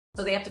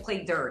So they have to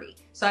play dirty.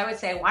 So I would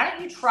say, why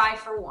don't you try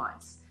for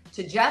once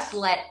to just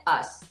let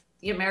us,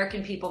 the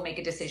American people, make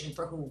a decision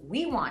for who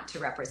we want to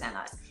represent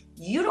us.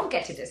 You don't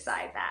get to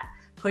decide that.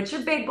 Put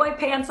your big boy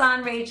pants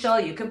on, Rachel.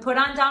 You can put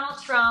on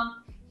Donald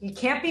Trump. You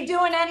can't be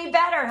doing any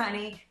better,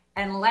 honey.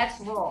 And let's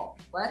roll.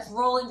 Let's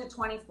roll into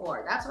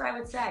 24. That's what I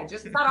would say.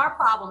 Just, it's not our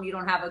problem you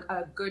don't have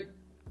a good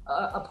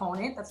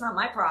opponent. That's not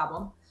my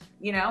problem.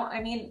 You know,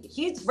 I mean,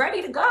 he's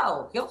ready to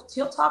go.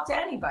 He'll talk to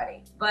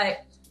anybody.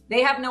 But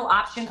they have no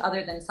option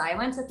other than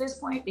silence at this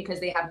point because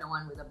they have no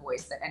one with a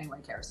voice that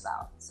anyone cares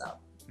about. So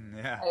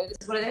yeah,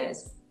 it's what it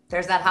is.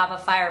 There's that hop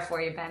of fire for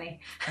you, Benny.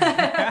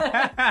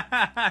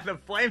 The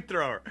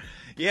flamethrower.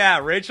 Yeah,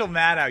 Rachel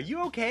Maddow.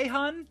 You okay,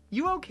 hun?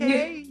 You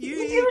okay? You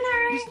doing all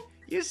right?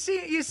 You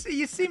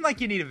seem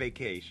like you need a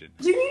vacation.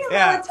 Do you need a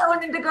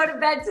melatonin to go to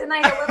bed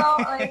tonight? A little,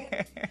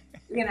 like,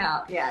 you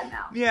know, yeah, no.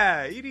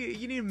 Yeah, you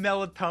need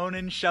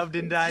melatonin shoved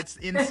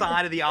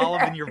inside of the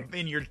olive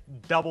in your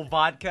double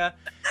vodka.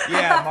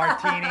 Yeah,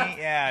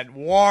 martini. Yeah,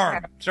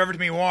 warm. Serve it to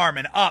me warm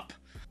and up.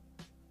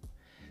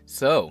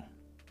 So,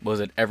 was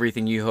it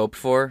everything you hoped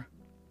for?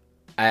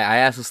 I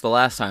asked this the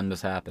last time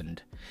this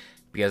happened,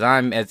 because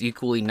I'm as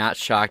equally not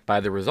shocked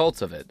by the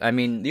results of it. I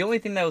mean, the only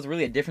thing that was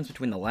really a difference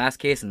between the last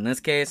case and this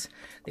case,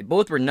 they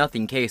both were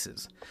nothing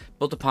cases,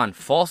 built upon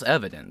false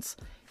evidence,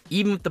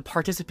 even with the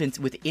participants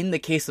within the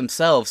case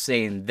themselves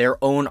saying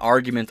their own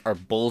arguments are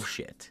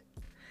bullshit.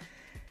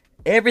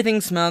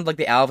 Everything smelled like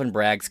the Alvin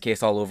Bragg's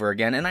case all over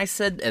again, and I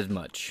said as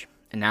much.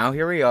 And now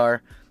here we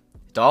are.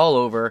 It's all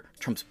over.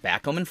 Trump's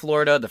back home in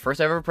Florida, the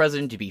first ever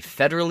president to be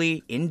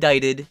federally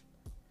indicted.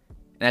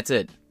 And that's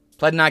it.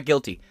 Pled not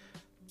guilty.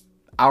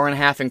 Hour and a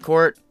half in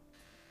court.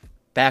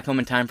 Back home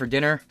in time for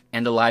dinner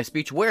and a live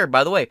speech where,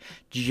 by the way,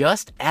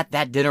 just at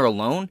that dinner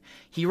alone,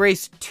 he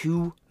raised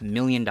 $2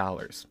 million.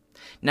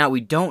 Now,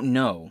 we don't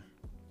know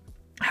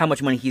how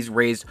much money he's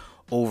raised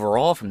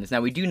overall from this.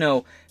 Now, we do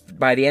know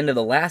by the end of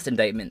the last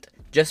indictment,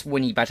 by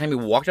the time he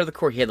walked out of the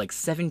court, he had like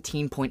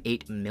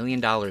 $17.8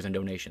 million in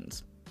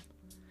donations.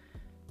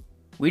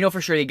 We know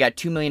for sure he got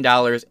 $2 million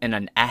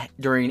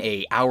during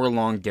a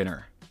hour-long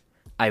dinner.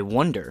 I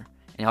wonder,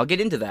 and I'll get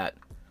into that,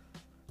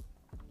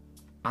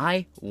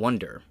 I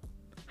wonder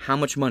how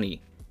much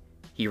money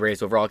he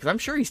raised overall, because I'm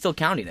sure he's still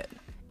counting it.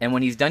 And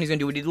when he's done, he's going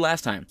to do what he did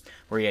last time,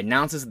 where he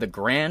announces the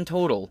grand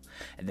total,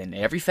 and then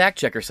every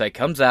fact-checker site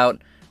comes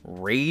out,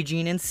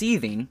 raging and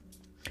seething,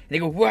 and they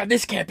go, "Wow,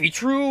 this can't be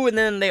true," and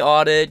then they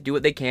audit, do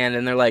what they can,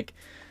 and they're like,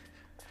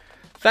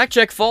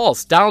 fact-check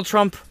false.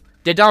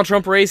 Did Donald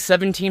Trump raise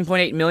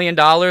 $17.8 million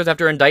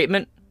after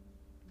indictment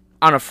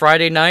on a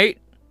Friday night?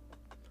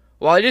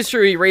 Well, it is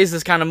true he raised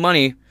this kind of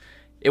money.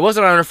 It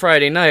wasn't on a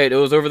Friday night. It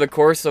was over the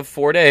course of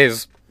 4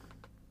 days.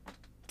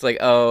 It's like,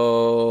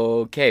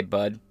 okay,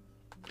 bud.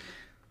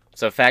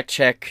 So fact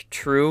check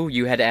true.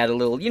 You had to add a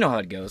little, you know how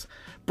it goes.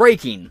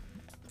 Breaking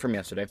from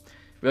yesterday.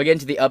 We'll get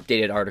into the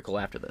updated article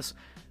after this.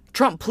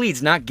 Trump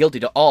pleads not guilty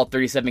to all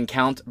 37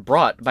 counts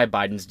brought by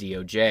Biden's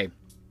DOJ.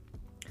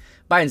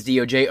 Biden's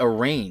DOJ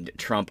arraigned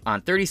Trump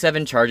on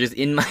 37 charges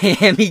in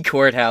Miami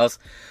courthouse.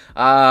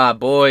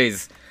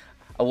 Boys,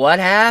 what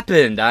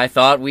happened? I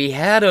thought we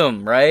had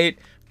him, right?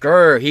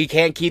 Grr, he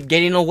can't keep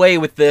getting away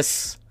with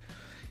this.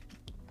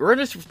 I'm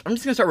just going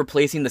to start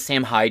replacing the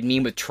Sam Hyde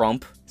meme with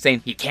Trump,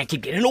 saying he can't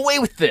keep getting away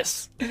with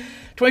this.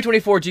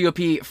 2024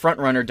 GOP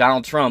frontrunner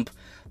Donald Trump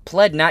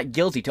pled not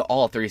guilty to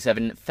all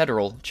 37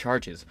 federal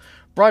charges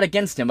brought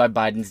against him by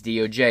Biden's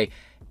DOJ,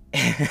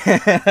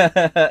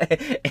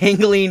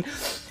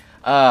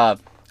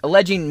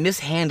 alleging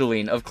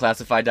mishandling of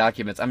classified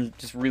documents. I'm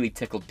just really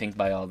tickled pink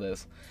by all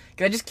this.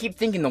 Cause I just keep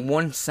thinking the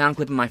one sound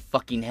clip in my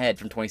fucking head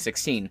from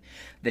 2016.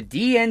 The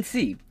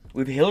DNC,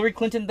 with Hillary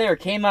Clinton there,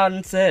 came out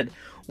and said,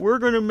 "We're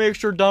going to make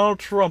sure Donald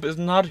Trump is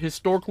not a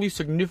historically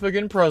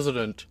significant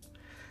president."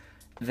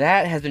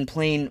 That has been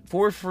playing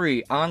for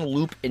free on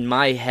loop in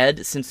my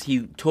head since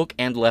he took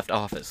and left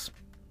office.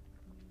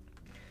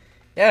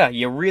 Yeah,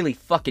 you really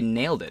fucking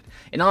nailed it.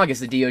 In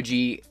August, the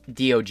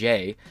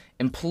DOJ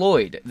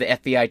employed the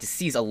FBI to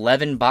seize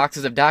 11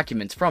 boxes of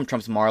documents from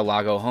Trump's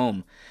Mar-a-Lago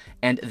home,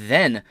 and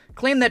then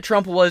claimed that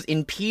Trump was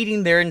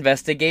impeding their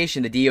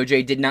investigation. The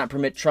DOJ did not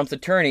permit Trump's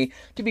attorney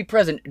to be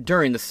present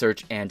during the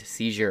search and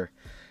seizure.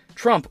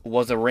 Trump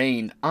was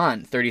arraigned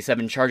on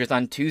 37 charges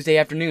on Tuesday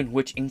afternoon,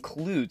 which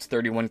includes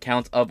 31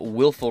 counts of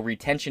willful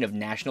retention of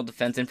national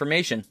defense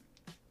information.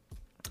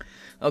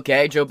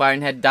 Okay, Joe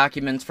Biden had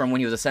documents from when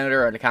he was a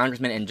senator and a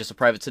congressman and just a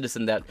private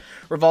citizen that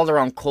revolved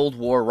around Cold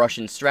War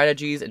Russian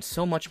strategies and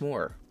so much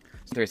more.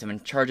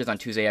 37 charges on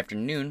Tuesday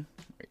afternoon.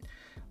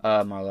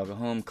 Mar-a-Lago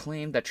home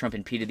claimed that Trump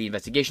impeded the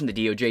investigation. The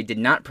DOJ did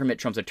not permit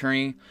Trump's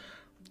attorney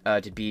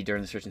to be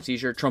during the search and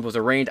seizure. Trump was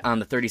arraigned on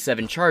the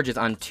 37 charges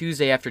on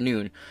Tuesday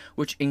afternoon,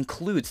 which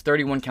includes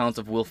 31 counts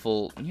of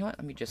willful... You know what?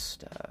 Let me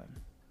just...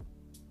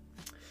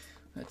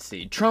 Let's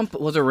see. Trump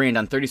was arraigned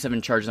on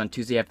 37 charges on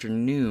Tuesday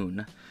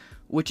afternoon,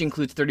 which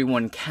includes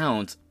 31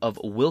 counts of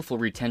willful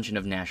retention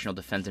of national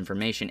defense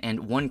information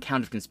and 1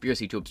 count of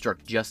conspiracy to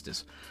obstruct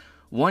justice,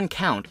 1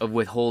 count of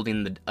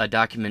withholding a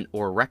document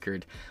or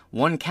record,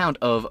 1 count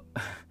of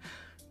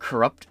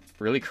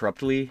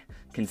corruptly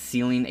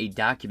concealing a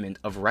document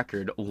of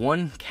record,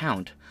 1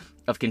 count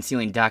of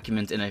concealing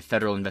documents in a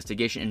federal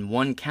investigation, and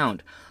 1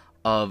 count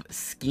of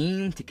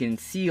scheme to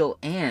conceal,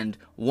 and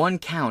 1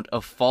 count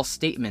of false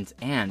statements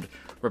and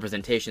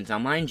representations. Now,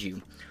 mind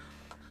you,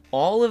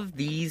 all of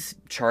these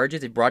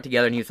charges, it brought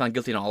together, and he was found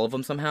guilty on all of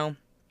them somehow,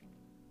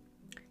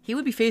 he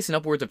would be facing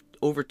upwards of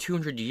over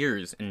 200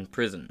 years in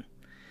prison.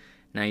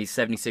 Now, he's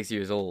 76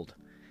 years old.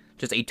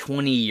 Just a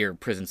 20-year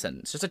prison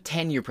sentence. Just a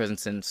 10-year prison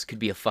sentence could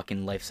be a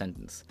fucking life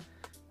sentence.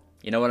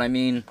 You know what I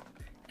mean? And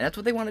that's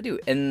what they want to do.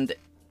 And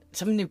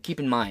something to keep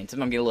in mind,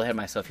 something I'm getting a little ahead of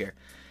myself here.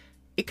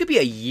 It could be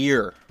a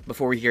year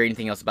before we hear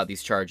anything else about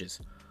these charges.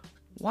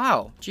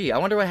 Wow, gee, I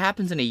wonder what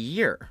happens in a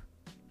year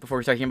before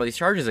we start hearing about these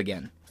charges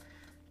again.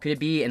 Could it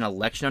be an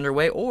election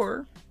underway,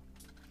 or,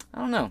 I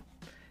don't know.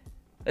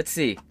 Let's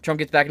see, Trump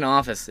gets back into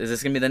office. Is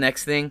this going to be the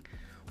next thing?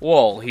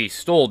 Well, he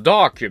stole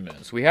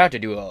documents. We had to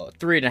do a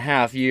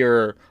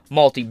 3.5-year,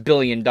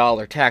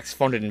 multi-billion-dollar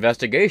tax-funded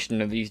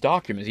investigation of these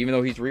documents, even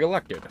though he's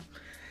reelected.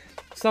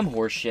 Some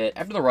horse shit.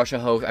 After the Russia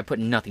hoax, I put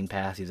nothing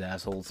past these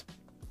assholes.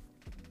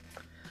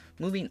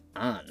 Moving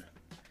on.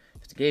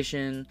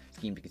 Investigation,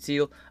 scheme to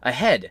conceal.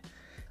 Ahead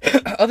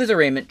of his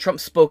arraignment, Trump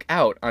spoke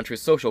out onto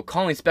his social,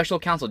 calling special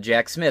counsel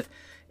Jack Smith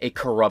a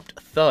corrupt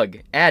thug,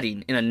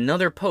 adding in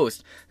another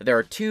post that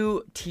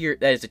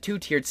that is a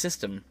two-tiered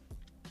system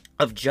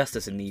of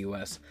justice in the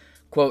U.S.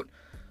 Quote,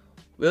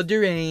 "Will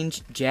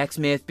deranged Jack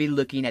Smith be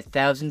looking at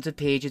thousands of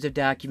pages of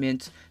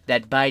documents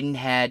that Biden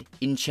had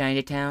in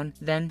Chinatown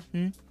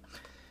then?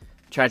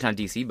 Chinatown,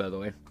 D.C., by the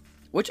way.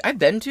 Which I've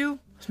been to.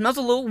 Smells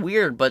a little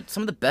weird, but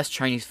some of the best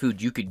Chinese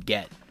food you could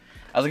get.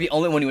 I was like the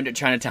only one who went to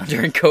Chinatown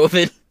during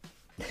COVID.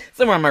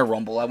 Somewhere on my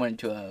Rumble, I went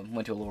to a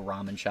little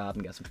ramen shop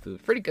and got some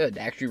food. Pretty good,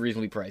 actually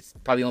reasonably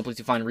priced. Probably the only place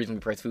you find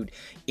reasonably priced food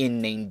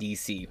in Maine,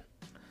 D.C.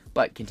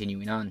 But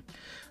continuing on.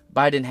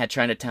 Biden had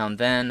Chinatown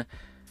then.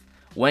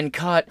 When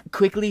caught,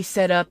 quickly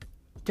set up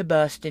to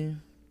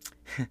Boston."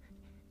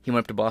 He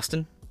went up to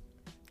Boston?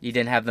 You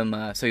didn't have them,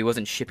 so he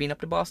wasn't shipping up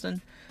to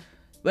Boston?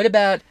 "What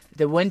about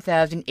the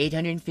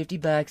 1,850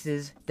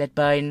 boxes that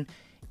Biden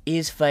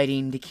is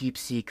fighting to keep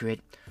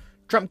secret?"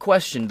 Trump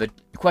questioned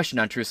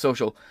on Truth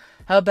Social.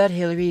 "How about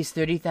Hillary's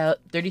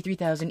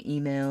 33,000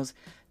 emails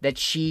that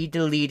she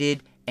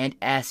deleted and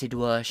acid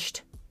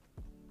washed?"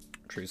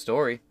 True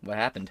story. What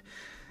happened?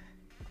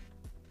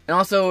 And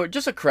also,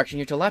 just a correction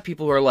here to a lot of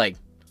people who are like,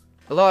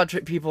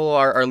 people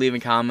are leaving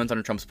comments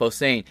on Trump's post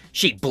saying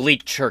she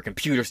bleached her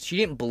computers. She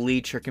didn't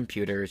bleach her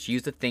computers. She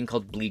used a thing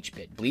called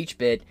BleachBit.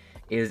 BleachBit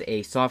is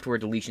a software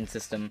deletion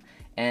system,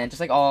 and just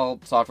like all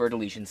software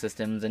deletion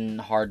systems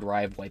and hard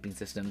drive wiping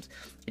systems,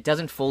 it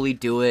doesn't fully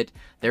do it.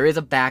 There is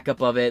a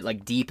backup of it,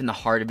 like deep in the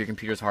heart of your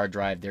computer's hard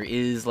drive. There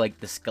is like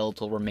the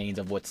skeletal remains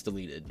of what's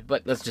deleted.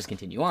 But let's just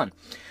continue on.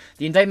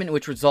 The indictment,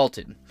 which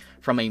resulted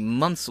from a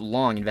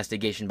months-long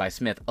investigation by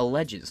Smith,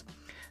 alleges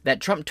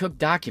that Trump took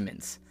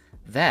documents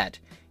that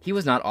he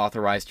was not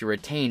authorized to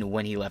retain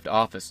when he left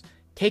office,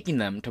 taking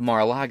them to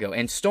Mar-a-Lago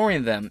and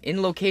storing them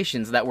in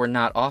locations that were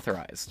not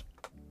authorized.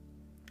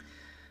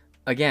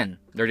 Again,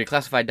 they're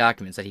declassified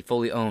documents that he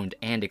fully owned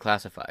and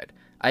declassified.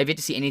 I have yet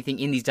to see anything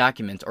in these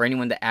documents or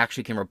anyone that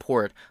actually can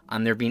report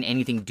on there being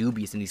anything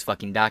dubious in these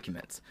fucking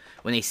documents.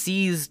 When they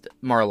seized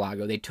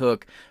Mar-a-Lago, they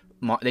took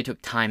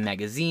Time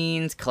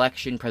magazines,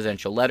 collection,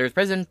 presidential letters.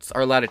 Presidents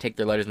are allowed to take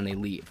their letters when they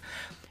leave.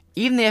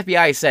 Even the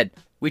FBI said,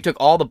 "We took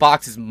all the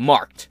boxes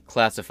marked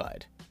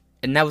classified."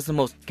 And that was the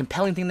most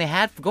compelling thing they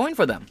had going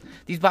for them.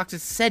 These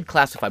boxes said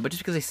classified, but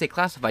just because they say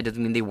classified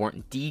doesn't mean they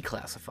weren't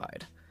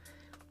declassified.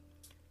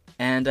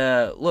 And,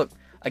 look,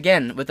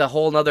 again, with a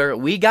whole nother,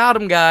 we got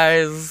him,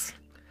 guys.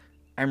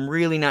 I'm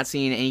really not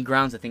seeing any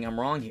grounds to think I'm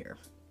wrong here.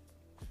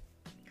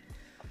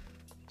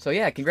 So,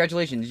 yeah,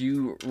 congratulations.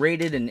 You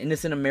raided an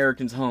innocent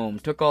American's home,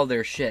 took all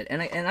their shit. And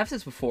I've said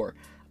this before.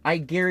 I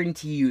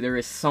guarantee you there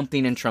is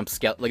something in Trump's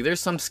skeleton. Like, there's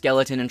some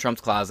skeleton in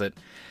Trump's closet.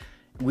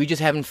 We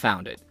just haven't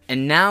found it.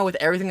 And now, with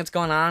everything that's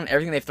going on,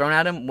 everything they've thrown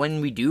at him,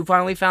 when we do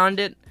finally find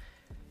it,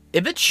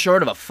 if it's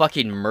short of a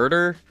fucking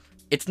murder,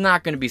 it's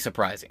not going to be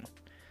surprising.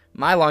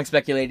 I long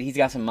speculated he's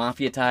got some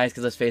mafia ties,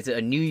 because let's face it,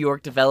 a New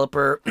York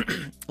developer,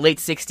 late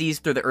 60s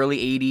through the early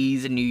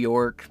 80s in New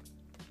York,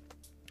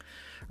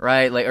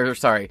 right? Like early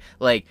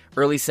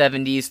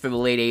 70s through the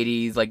late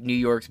 80s, like New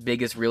York's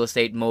biggest real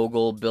estate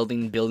mogul,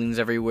 building buildings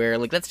everywhere.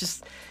 Like, that's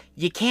just,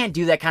 you can't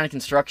do that kind of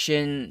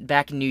construction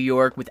back in New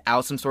York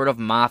without some sort of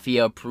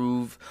mafia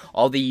approve.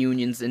 All the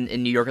unions in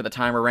New York at the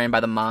time were ran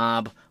by the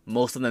mob.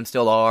 Most of them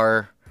still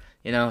are.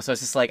 You know, so it's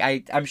just like,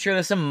 I'm sure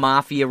there's some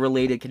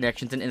mafia-related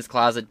connections in his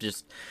closet,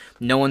 just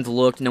no one's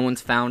looked, no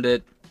one's found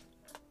it,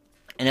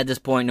 and at this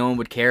point, no one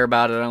would care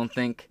about it, I don't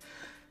think.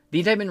 The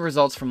indictment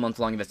results from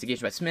months-long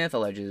investigation by Smith,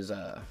 alleges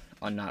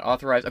on not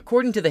authorized.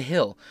 According to The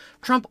Hill,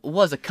 Trump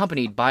was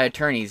accompanied by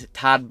attorneys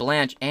Todd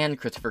Blanche and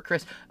Christopher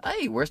Chris.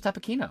 Hey, where's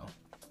Tapachino?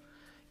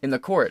 In the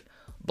court,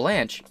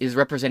 Blanche is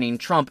representing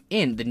Trump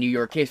in the New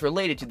York case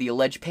related to the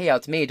alleged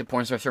payouts made to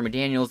porn star Stormy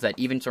Daniels that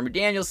even Stormy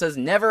Daniels says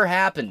never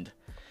happened.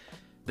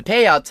 The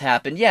payouts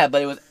happened, yeah,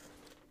 but it was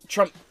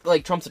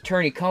Trump's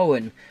attorney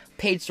Cohen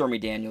paid Stormy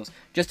Daniels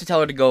just to tell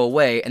her to go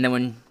away, and then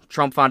when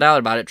Trump found out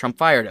about it, Trump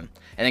fired him.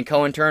 And then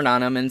Cohen turned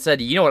on him and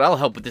said, you know what, I'll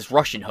help with this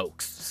Russian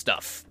hoax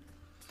stuff.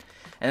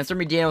 And then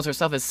Stormy Daniels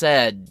herself has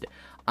said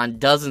on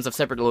dozens of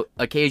separate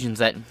occasions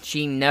that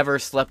she never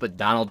slept with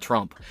Donald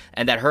Trump,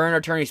 and that her and her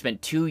attorney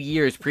spent 2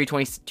 years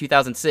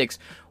pre-2006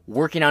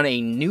 working on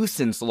a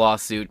nuisance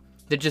lawsuit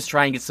to just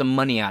try and get some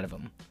money out of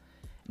him.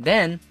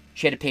 Then,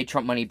 she had to pay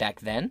Trump money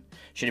back then,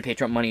 she had to pay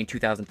Trump money in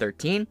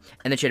 2013,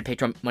 and then she had to pay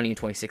Trump money in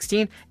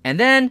 2016, and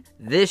then,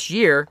 this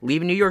year,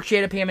 leaving New York, she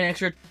had to pay him an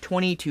extra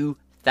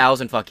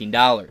 $22,000 fucking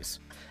dollars.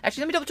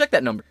 Actually, let me double check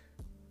that number.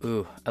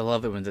 Ooh, I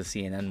love it when it's a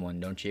CNN one,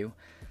 don't you?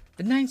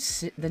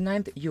 The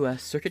Ninth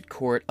U.S. Circuit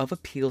Court of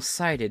Appeals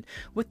sided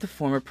with the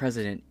former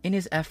president in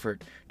his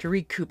effort to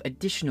recoup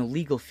additional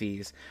legal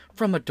fees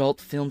from adult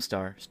film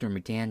star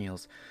Stormy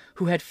Daniels,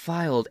 who had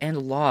filed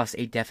and lost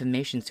a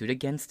defamation suit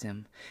against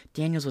him.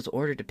 Daniels was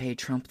ordered to pay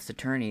Trump's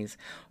attorneys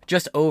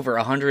just over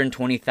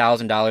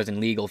 $120,000 in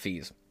legal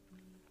fees.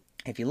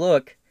 If you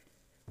look,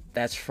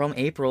 that's from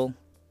April.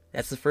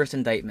 That's the first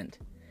indictment.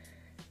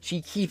 She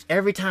keeps,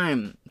 every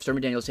time Stormy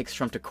Daniels takes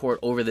Trump to court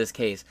over this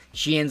case,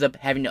 she ends up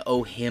having to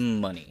owe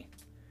him money.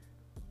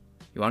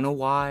 You wanna know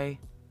why?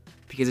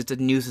 Because it's a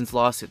nuisance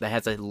lawsuit that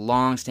has a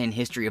long-standing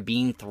history of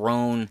being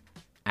thrown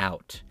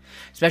out.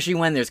 Especially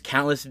when there's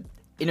countless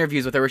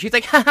interviews with her where she's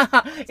like, ha ha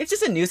ha, it's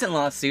just a nuisance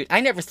lawsuit. I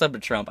never slept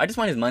with Trump. I just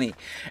want his money.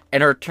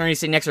 And her attorney's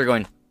sitting next to her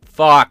going,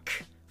 fuck.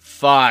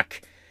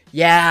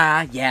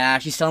 Yeah,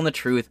 she's telling the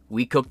truth.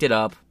 We cooked it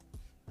up.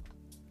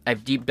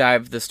 I've deep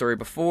dived the story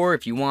before.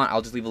 If you want,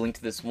 I'll just leave a link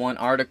to this one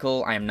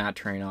article. I am not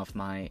turning off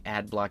my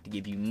ad block to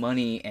give you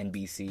money,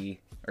 NBC,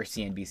 or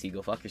CNBC,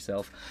 go fuck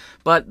yourself.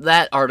 But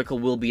that article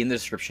will be in the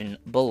description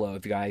below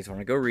if you guys want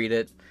to go read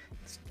it.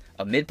 It's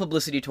a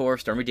mid-publicity tour.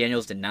 Stormy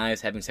Daniels denies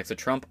having sex with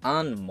Trump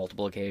on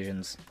multiple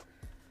occasions.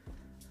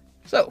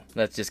 So,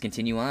 let's just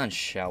continue on,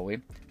 shall we?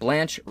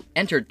 Blanche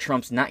entered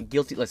Trump's not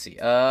guilty... Let's see.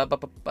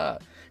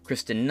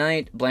 Kristen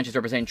Knight. Blanche is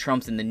representing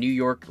Trump's in the New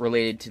York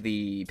related to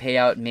the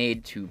payout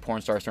made to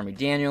porn star Stormy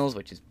Daniels,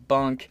 which is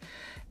bunk.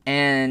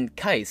 And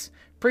Keiss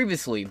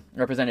previously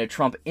represented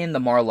Trump in the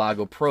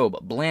Mar-a-Lago probe.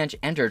 Blanche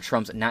entered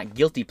Trump's not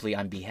guilty plea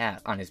on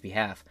his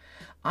behalf.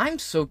 I'm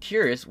so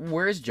curious,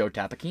 where's Joe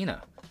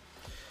Topakina?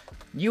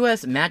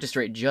 U.S.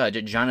 Magistrate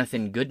Judge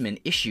Jonathan Goodman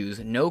issues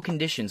no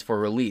conditions for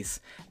release,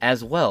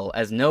 as well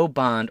as no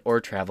bond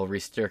or travel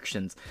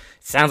restrictions.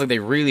 Sounds like they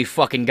really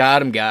fucking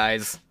got him,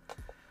 guys.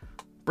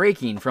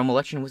 Breaking from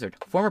Election Wizard.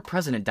 Former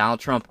President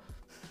Donald Trump,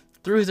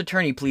 through his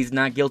attorney, pleads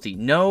not guilty.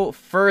 No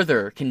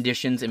further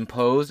conditions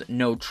imposed,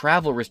 no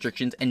travel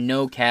restrictions, and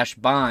no cash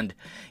bond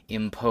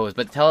imposed.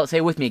 But say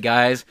it with me,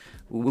 guys.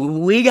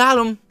 We got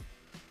him.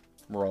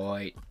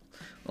 Right.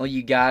 All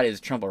you got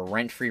is Trump a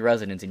rent-free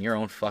residence in your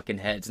own fucking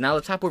heads. Now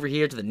let's hop over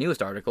here to the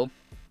newest article.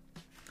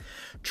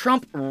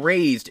 Trump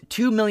raised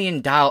 $2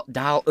 million...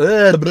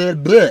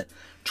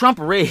 Trump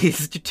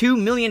raised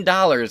 $2 million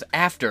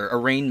after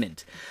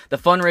arraignment. The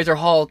fundraiser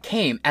haul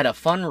came at a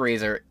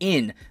fundraiser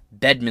in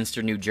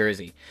Bedminster, New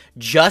Jersey.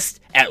 Just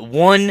at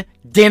one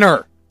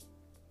dinner.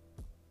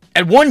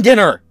 At one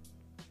dinner!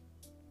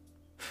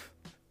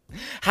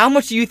 How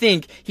much do you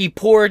think he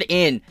poured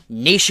in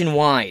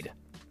nationwide?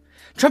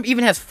 Trump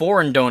even has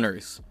foreign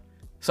donors.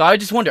 So I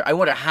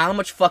wonder how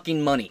much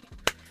fucking money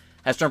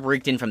has Trump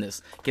raked in from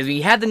this? Because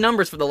we had the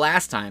numbers for the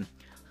last time.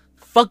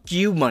 Fuck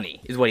you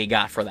money is what he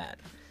got for that.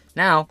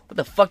 Now, what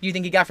the fuck do you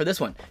think he got for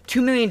this one?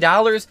 $2 million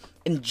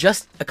in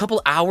just a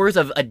couple hours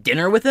of a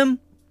dinner with him?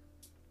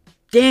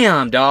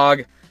 Damn,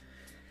 dog.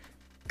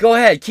 Go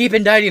ahead, keep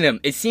indicting him.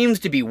 It seems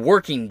to be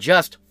working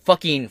just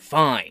fucking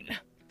fine.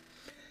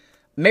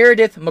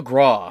 Meredith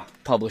McGraw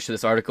published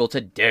this article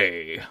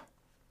today.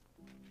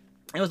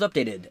 It was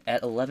updated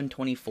at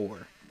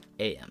 11:24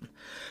 a.m.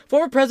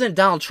 Former President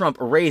Donald Trump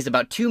raised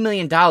about $2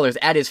 million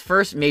at his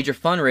first major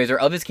fundraiser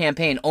of his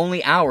campaign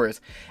only hours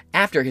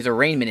after his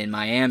arraignment in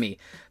Miami.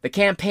 The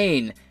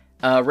campaign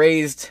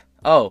raised...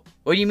 Oh,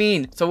 what do you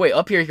mean? So wait,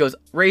 up here he goes,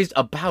 raised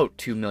about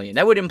 $2 million.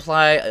 That would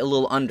imply a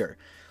little under.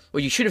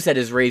 What you should have said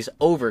is raised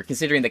over,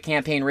 considering the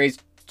campaign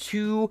raised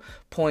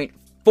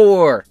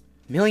 $2.4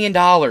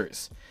 million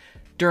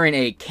during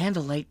a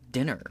candlelight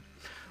dinner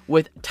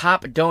with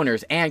top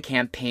donors and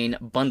campaign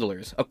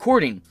bundlers.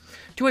 According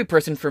to a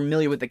person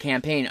familiar with the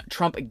campaign,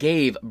 Trump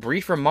gave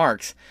brief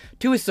remarks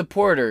to his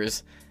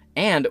supporters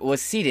and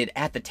was seated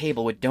at the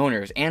table with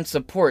donors and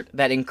support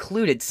that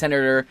included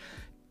Senator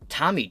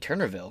Tommy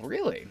Turnerville.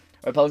 Really?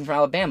 A Republican from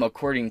Alabama,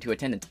 according to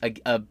attendance.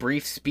 A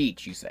brief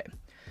speech, you say.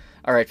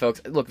 Alright,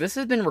 folks. Look, this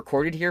has been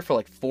recorded here for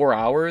like 4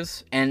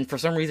 hours, and for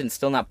some reason it's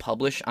still not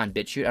published on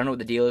BitChute. I don't know what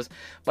the deal is,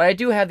 but I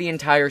do have the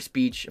entire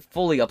speech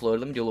fully uploaded.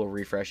 Let me do a little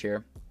refresh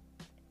here.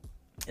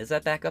 Is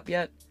that back up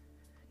yet?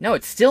 No,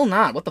 it's still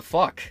not. What the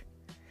fuck?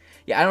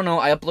 Yeah, I don't know.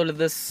 I uploaded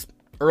this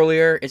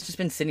earlier. It's just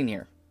been sitting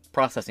here,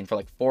 processing for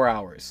like 4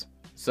 hours.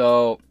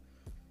 So,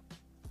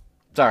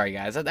 sorry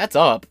guys. That's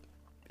up.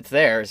 It's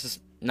there. It's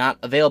just not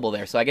available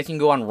there. So I guess you can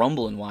go on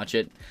Rumble and watch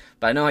it.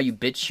 But I know how you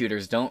bitch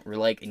shooters don't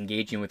like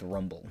engaging with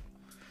Rumble.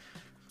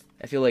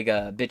 I feel like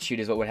BitChute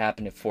is what would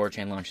happen if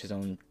 4chan launched his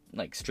own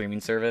like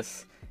streaming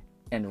service,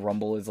 and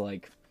Rumble is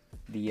like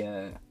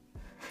the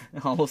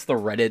almost the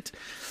Reddit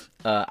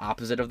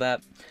opposite of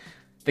that.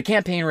 The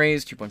campaign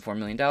raised $2.4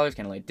 million,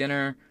 candlelight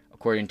dinner,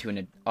 according to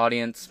an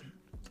audience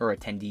or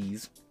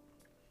attendees.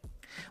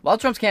 While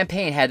Trump's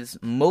campaign has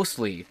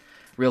mostly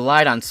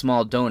relied on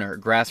small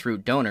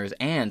grassroots donors,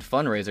 and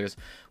fundraisers,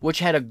 which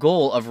had a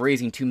goal of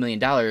raising $2 million,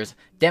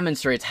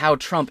 demonstrates how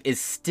Trump has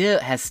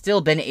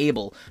still been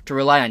able to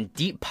rely on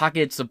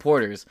deep-pocketed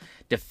supporters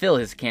to fill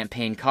his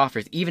campaign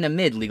coffers, even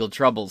amid legal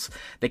troubles.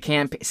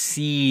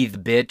 Seethe,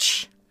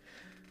 bitch.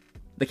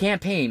 The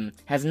campaign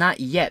has not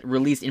yet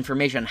released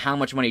information on how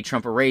much money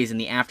Trump raised in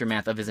the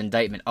aftermath of his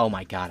indictment. Oh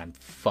my god, I'm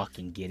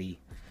fucking giddy.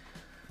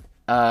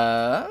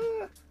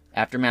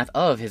 Aftermath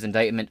of his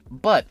indictment,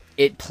 but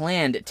it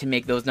planned to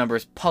make those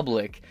numbers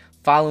public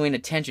following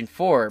attention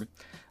for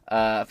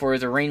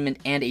his arraignment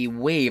and a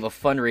wave of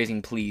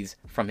fundraising pleas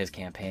from his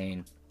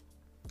campaign.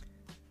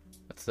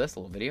 What's this? A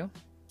little video?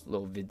 A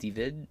little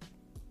vid?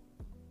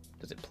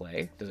 Does it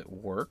play? Does it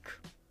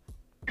work?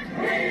 We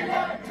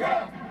love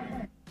Trump!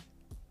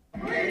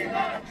 We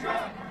love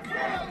Trump!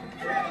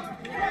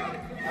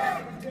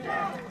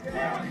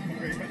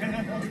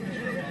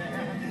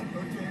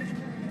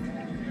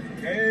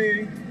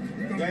 Hey,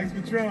 thanks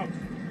for Trump.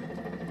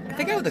 I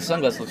think I with the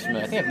sunglasses looks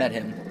familiar. I think I've met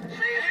him.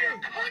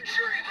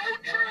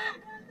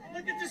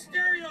 Look at the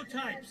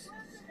stereotypes.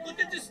 Look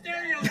at the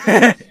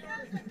stereotypes.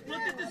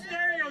 Look at the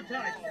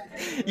stereotypes.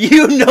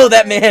 You know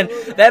that man.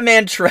 That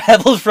man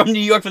travels from New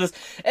York for this.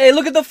 Hey,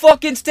 look at the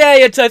fucking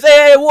stereotypes.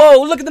 Hey,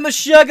 whoa, look at the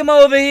mashugam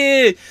over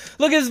here.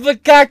 Look at his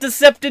vakakta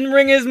septon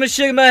ringers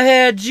mashugam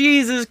head.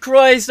 Jesus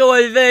Christ,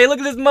 oy vey. Look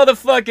at this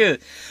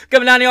motherfucker.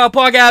 Coming down here on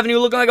Park Avenue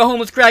looking like a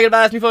homeless cracker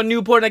about asking me for a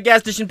Newport in a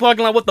gas station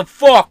parking lot. What the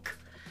fuck?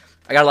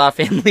 I got a lot of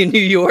family in New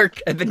York.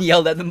 I've been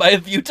yelled at them by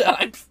a few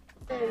times.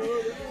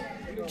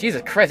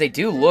 Jesus Christ, they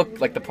do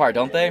look like the part,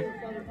 don't they?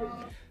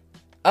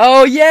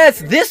 Oh,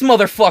 yes, this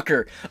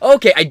motherfucker.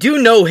 Okay, I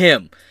do know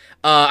him.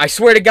 I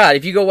swear to God,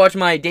 if you go watch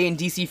my day in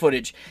DC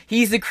footage,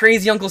 he's the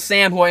crazy Uncle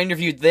Sam who I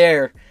interviewed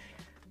there.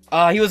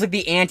 He was like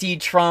the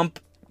anti-Trump,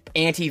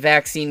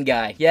 anti-vaccine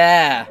guy.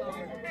 Yeah.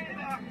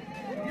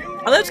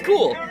 Oh, that's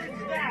cool.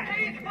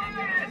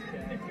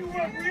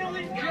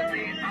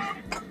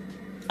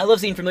 I love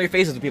seeing familiar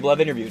faces with people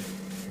I've interviewed.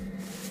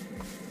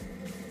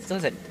 Still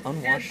has that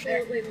unwashed.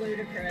 Absolutely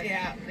ludicrous.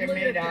 Yeah, they're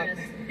made up.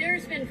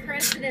 There's been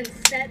precedent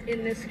set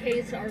in this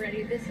case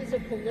already. This is a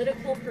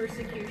political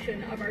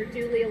persecution of our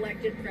duly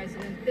elected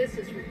president. This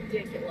is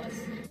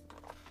ridiculous.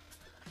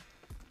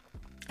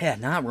 Yeah,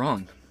 not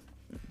wrong.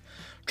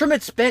 Trump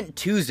had spent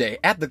Tuesday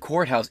at the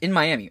courthouse in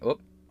Miami. Oh,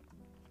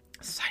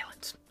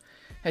 silence.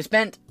 Has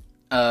spent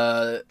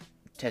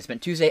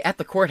Tuesday at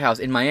the courthouse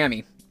in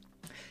Miami.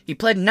 He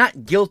pled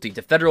not guilty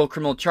to federal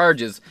criminal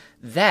charges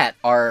that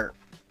are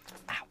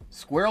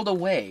squirreled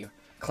away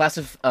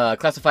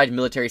classified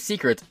military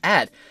secrets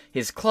at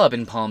his club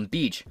in Palm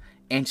Beach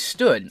and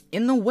stood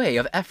in the way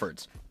of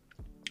efforts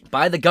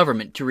by the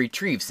government to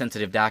retrieve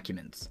sensitive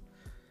documents.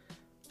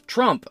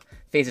 Trump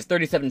faces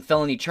 37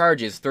 felony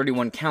charges,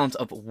 31 counts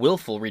of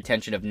willful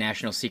retention of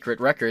national secret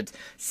records,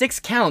 6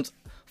 counts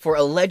for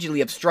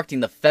allegedly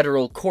obstructing the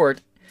federal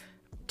court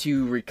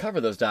to recover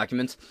those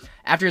documents.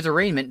 After his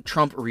arraignment,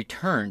 Trump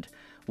returned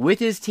with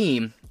his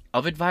team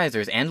of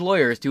advisors and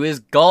lawyers to his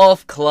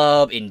golf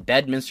club in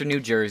Bedminster, New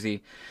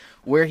Jersey,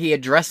 where he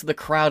addressed the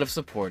crowd of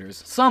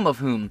supporters, some of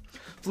whom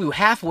flew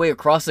halfway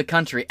across the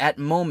country at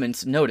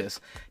moment's notice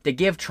to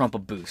give Trump a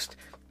boost.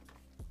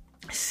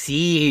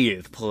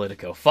 Seethe,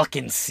 Politico.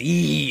 Fucking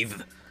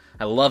seethe.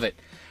 I love it.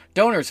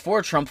 Donors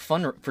for Trump's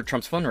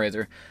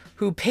fundraiser,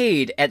 who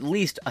paid at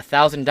least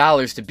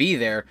 $1,000 to be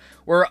there,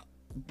 were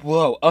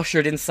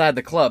ushered inside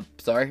the club.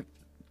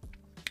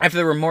 After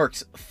the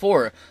remarks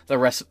for the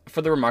rest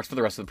of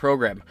the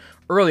program.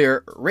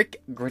 Earlier,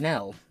 Rick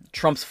Grenell,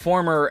 Trump's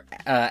former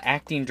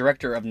acting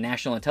director of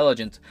national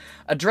intelligence,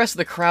 addressed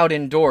the crowd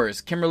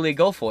indoors. Kimberly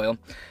Guilfoyle,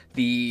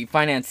 the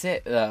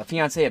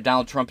fiancée of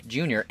Donald Trump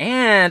Jr.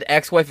 and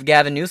ex-wife of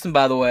Gavin Newsom,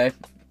 by the way,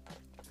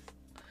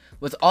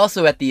 was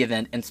also at the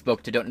event and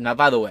spoke to donors. Now,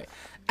 by the way,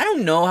 I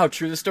don't know how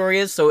true the story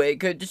is, so it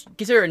could just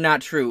consider it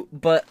not true,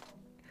 but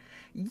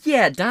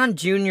yeah, Don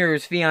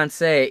Jr.'s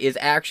fiancée is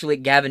actually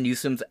Gavin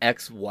Newsom's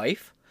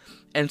ex-wife,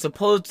 and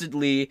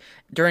supposedly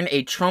during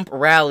a Trump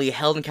rally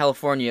held in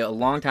California a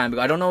long time ago.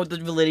 I don't know the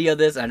validity of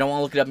this, and I don't want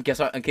to look it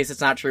up in case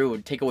it's not true. It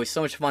would take away so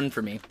much fun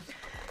for me.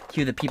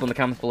 Cue the people in the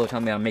comments below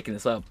telling me I'm making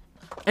this up.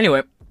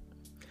 Anyway,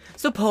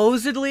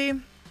 supposedly,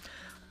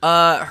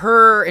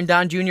 her and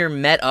Don Jr.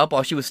 met up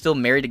while she was still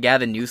married to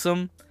Gavin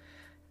Newsom,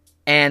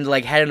 and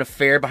had an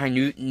affair behind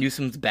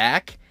Newsom's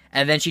back.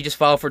 And then she just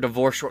filed for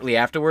divorce shortly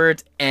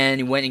afterwards,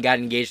 and went and got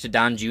engaged to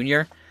Don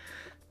Jr.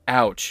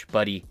 Ouch,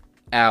 buddy.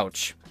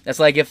 Ouch. That's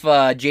like if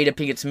Jada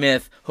Pinkett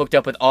Smith hooked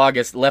up with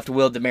August, left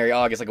Will to marry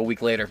August a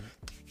week later.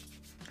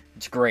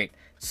 It's great.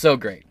 So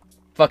great.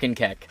 Fucking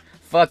keck.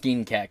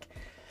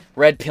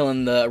 Red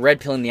pilling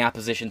the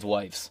opposition's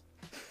wives.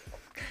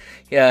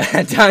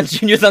 Yeah, Don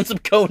Jr.'s on some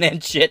Conan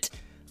shit.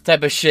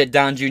 type of shit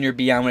Don Jr.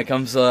 be on when it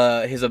comes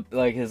to his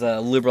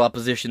liberal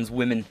opposition's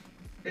women.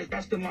 It's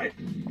best in life.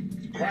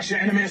 Crush your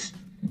enemies,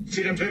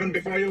 see them driven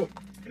before you,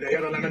 and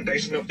hear the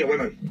lamentation of the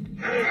women.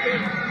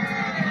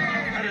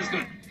 That is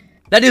good.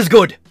 That is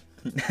good.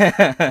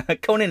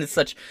 Conan is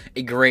such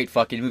a great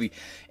fucking movie.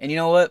 And you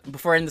know what?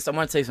 Before I end this, I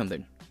want to say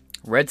something.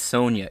 Red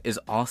Sonja is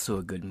also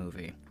a good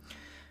movie.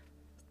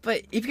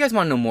 But if you guys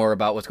want to know more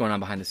about what's going on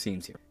behind the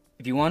scenes here,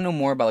 if you want to know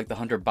more about like the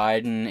Hunter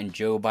Biden and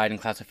Joe Biden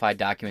classified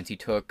documents he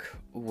took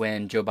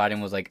when Joe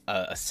Biden was like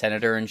a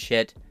senator and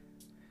shit,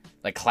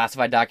 like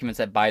classified documents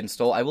that Biden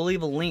stole, I will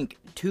leave a link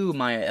to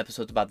my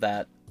episodes about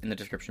that in the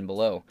description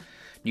below.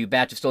 New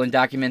batch of stolen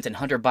documents, and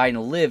Hunter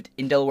Biden lived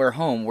in Delaware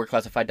home where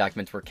classified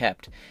documents were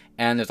kept.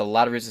 And there's a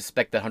lot of reason to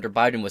suspect that Hunter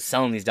Biden was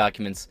selling these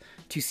documents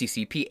to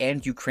CCP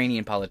and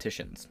Ukrainian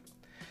politicians.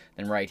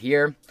 Then right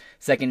here,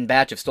 second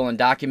batch of stolen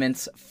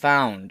documents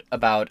found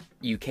about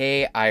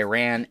UK,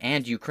 Iran,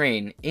 and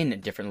Ukraine in a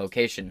different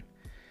location.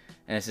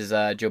 And this is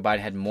Joe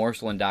Biden had more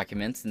stolen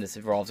documents, and this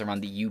revolves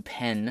around the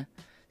UPenn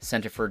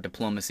Center for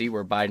Diplomacy,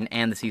 where Biden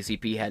and the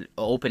CCP had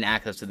open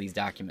access to these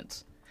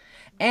documents.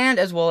 And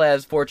as well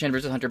as 4chan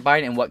versus Hunter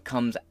Biden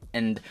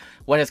and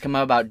what has come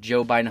out about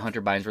Joe Biden and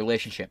Hunter Biden's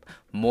relationship.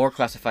 More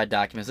classified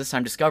documents, this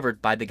time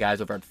discovered by the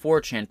guys over at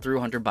 4chan through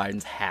Hunter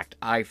Biden's hacked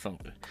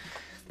iPhone.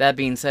 That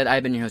being said,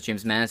 I've been your host,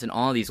 James Madison.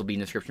 All of these will be in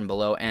the description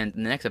below, and the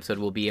next episode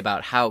will be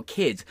about how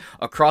kids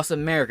across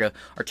America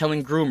are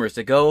telling groomers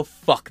to go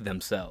fuck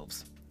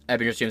themselves. I've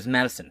been your host, James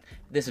Madison.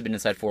 This has been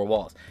Inside Four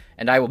Walls,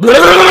 and I will...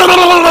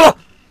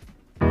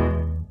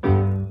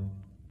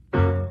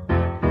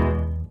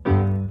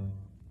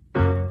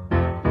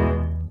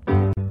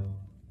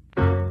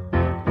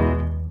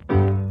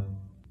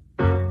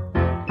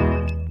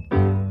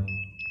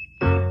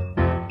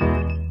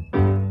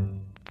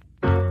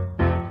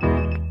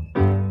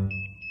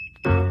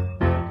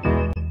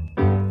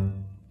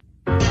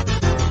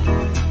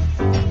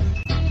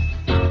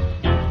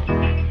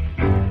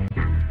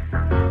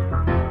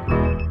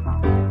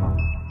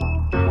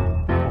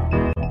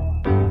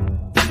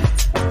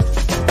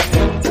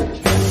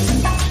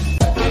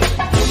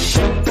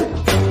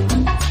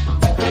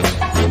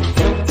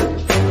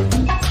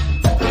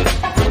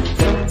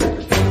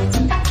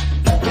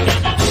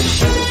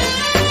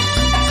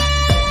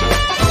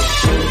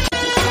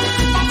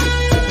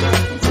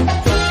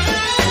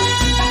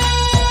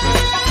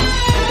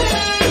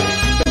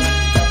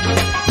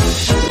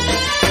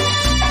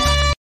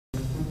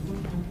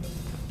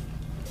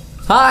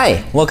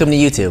 Hi, welcome to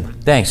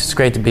YouTube. Thanks, it's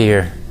great to be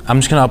here. I'm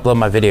just gonna upload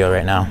my video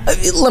right now.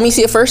 Let me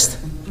see it first.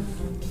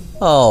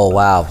 Oh,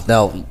 wow.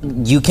 No,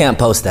 you can't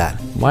post that.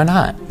 Why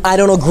not? I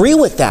don't agree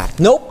with that.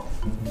 Nope.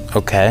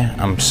 Okay,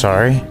 I'm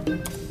sorry.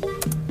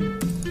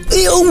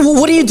 Ew,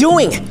 what are you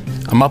doing?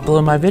 I'm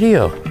uploading my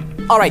video.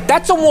 All right,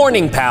 that's a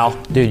warning, pal.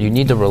 Dude, you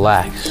need to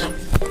relax.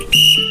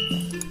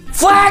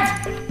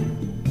 Flag!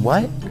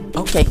 What?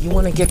 Okay, you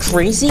wanna get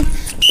crazy?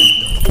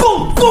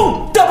 Boom,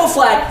 boom, double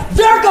flag.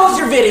 There goes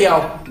your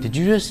video. Did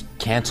you just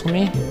cancel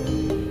me?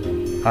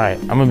 All right,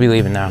 I'm gonna be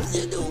leaving now.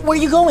 Where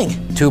are you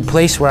going? To a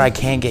place where I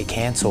can't get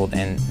canceled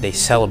and they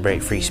celebrate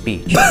free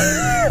speech.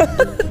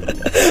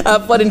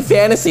 Have fun in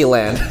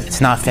Fantasyland. It's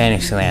not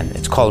Fantasyland,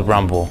 it's called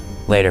Rumble.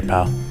 Later,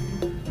 pal.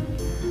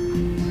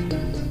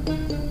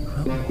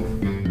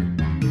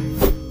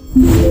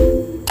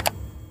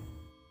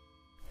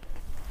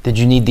 Did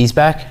you need these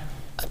back?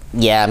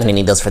 Yeah, I'm gonna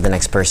need those for the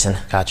next person.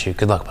 Got you.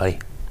 Good luck, buddy.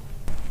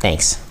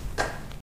 Thanks.